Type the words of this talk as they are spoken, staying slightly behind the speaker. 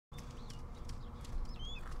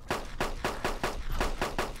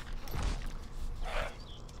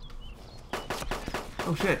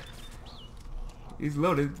Oh shit. He's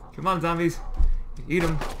loaded. Come on, zombies. Eat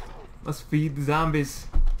him. Let's feed the zombies.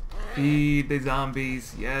 Feed the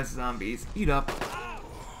zombies. Yes, zombies. Eat up.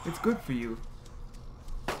 It's good for you.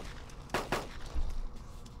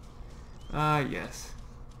 Ah, yes.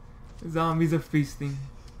 The zombies are feasting.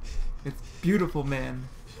 It's beautiful, man.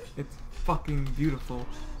 It's fucking beautiful.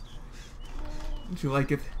 Don't you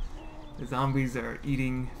like it? The zombies are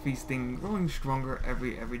eating, feasting, growing stronger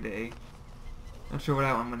every day. Not sure what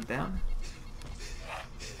I went down.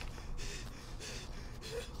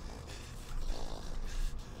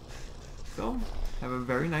 So, have a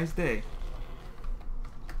very nice day.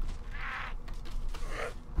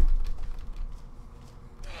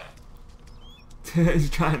 He's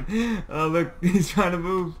trying. Oh look, he's trying to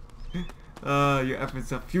move. Your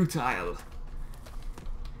efforts are futile.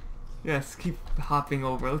 Yes, keep hopping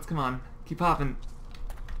over. Let's come on, keep hopping.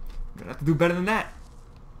 You're gonna have to do better than that.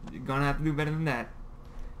 You're gonna have to do better than that.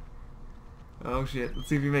 Oh shit! Let's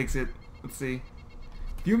see if he makes it. Let's see.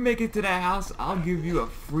 If you make it to that house, I'll give you a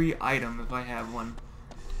free item if I have one.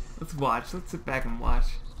 Let's watch. Let's sit back and watch.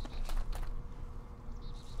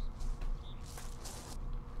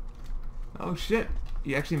 Oh shit,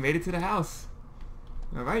 you actually made it to the house.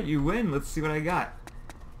 Alright, you win. Let's see what I got.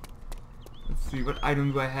 Let's see, what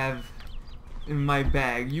item do I have in my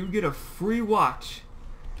bag? You get a free watch.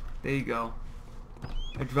 There you go.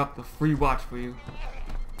 I dropped the free watch for you.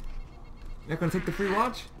 You're not gonna take the free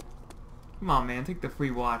watch? Come on, man, take the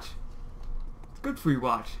free watch. It's a good free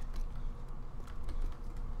watch.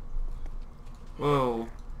 Whoa.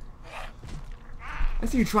 I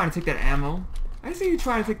see you trying to take that ammo. I see you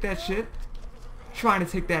trying to take that shit. Trying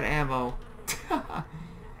to take that ammo. What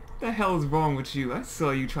the hell is wrong with you? I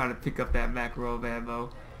saw you trying to pick up that macro of ammo.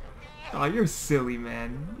 Oh, you're silly,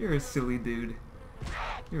 man. You're a silly dude.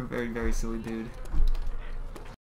 You're a very, very silly dude.